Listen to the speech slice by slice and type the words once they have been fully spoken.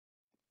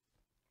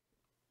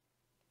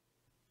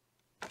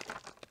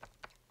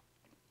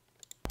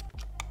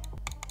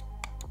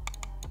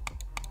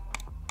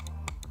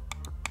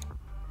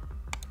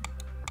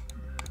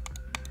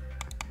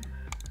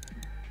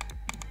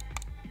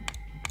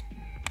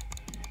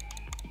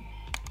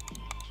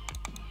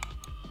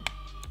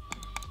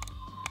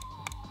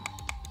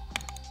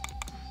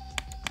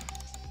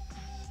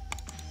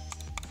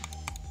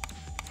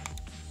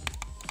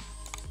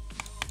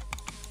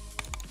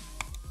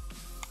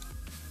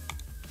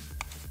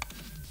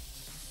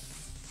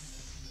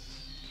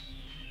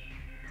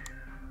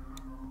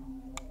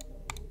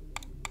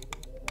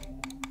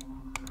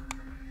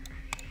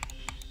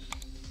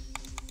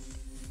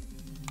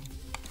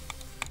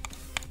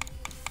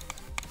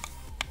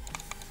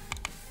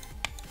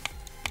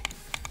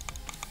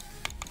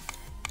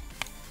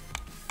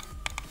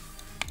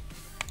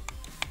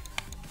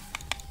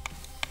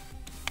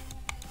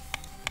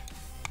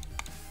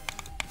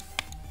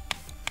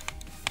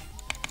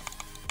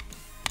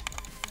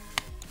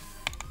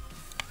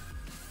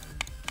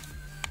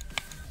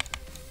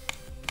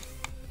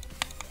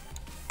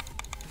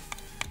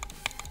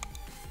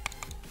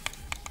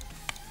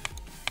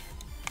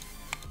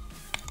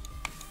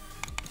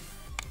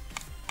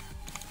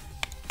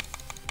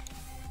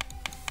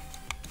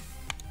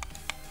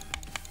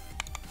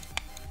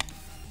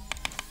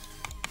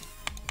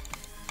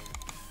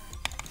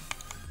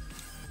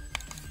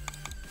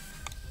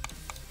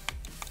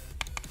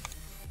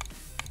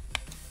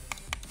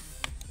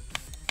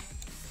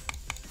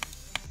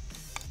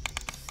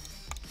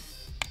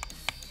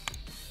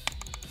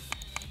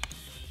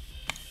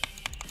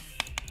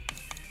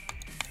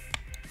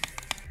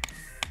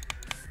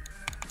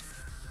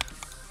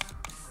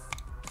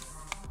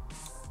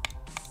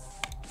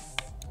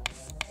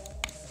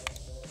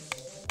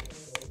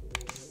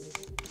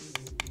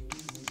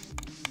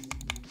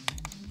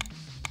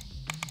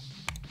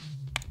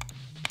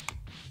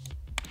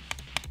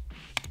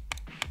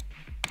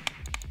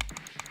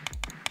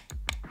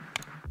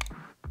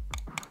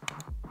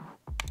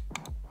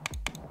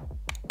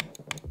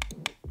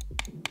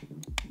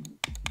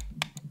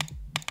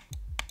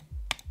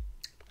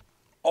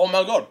Oh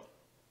my god.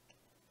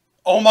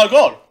 Oh my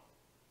god.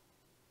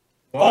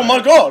 What? Oh my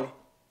god.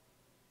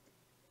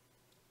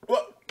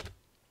 What?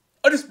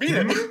 I just beat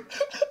it.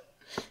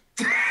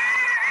 I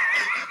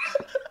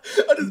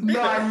just beat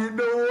Nah, it. you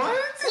know what?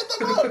 What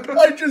the fuck?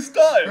 I just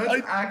died.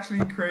 That's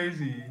actually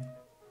crazy.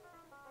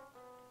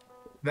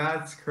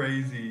 That's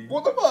crazy.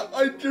 What the fuck?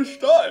 I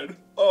just died.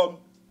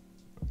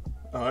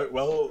 Alright,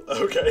 well,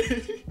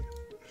 okay.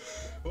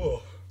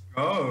 Oh.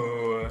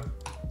 Oh.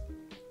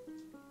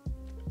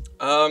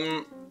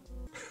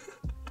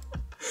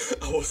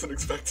 I wasn't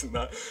expecting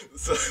that.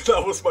 So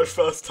that was my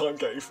first time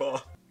getting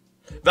far.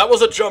 That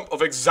was a jump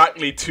of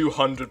exactly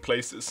 200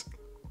 places.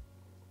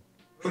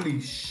 Holy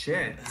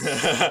shit.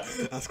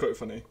 That's quite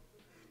funny.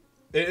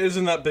 It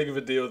isn't that big of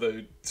a deal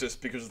though,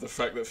 just because of the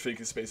fact that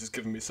Figure Space has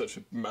given me such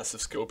a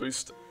massive skill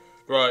boost.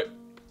 Right.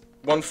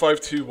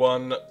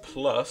 1521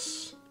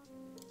 plus...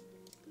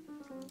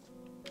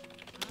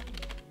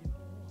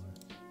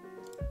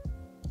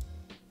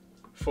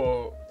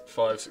 Four,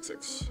 5, 6,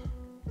 6.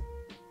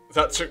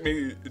 That took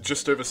me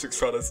just over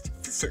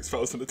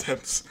 6,000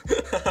 attempts.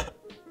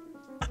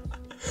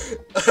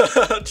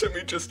 That took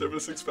me just over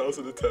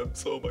 6,000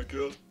 attempts. Oh my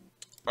god.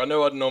 I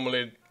know I'd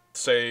normally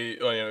say,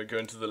 or, you know, go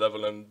into the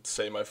level and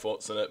say my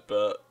thoughts on it,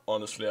 but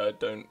honestly, I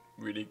don't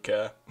really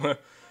care.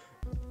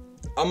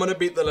 I'm gonna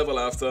beat the level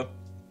after,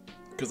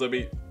 because I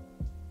beat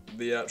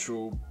the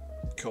actual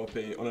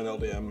copy on an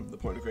LDM, the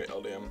Point of Great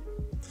LDM.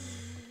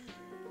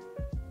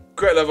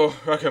 Great level,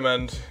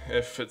 recommend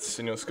if it's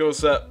in your skill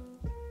set.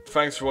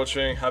 Thanks for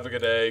watching, have a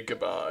good day,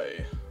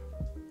 goodbye.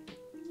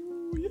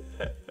 Ooh,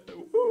 yeah,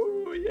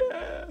 ooh,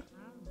 yeah.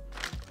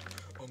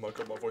 Oh my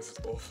god, my voice is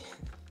awful.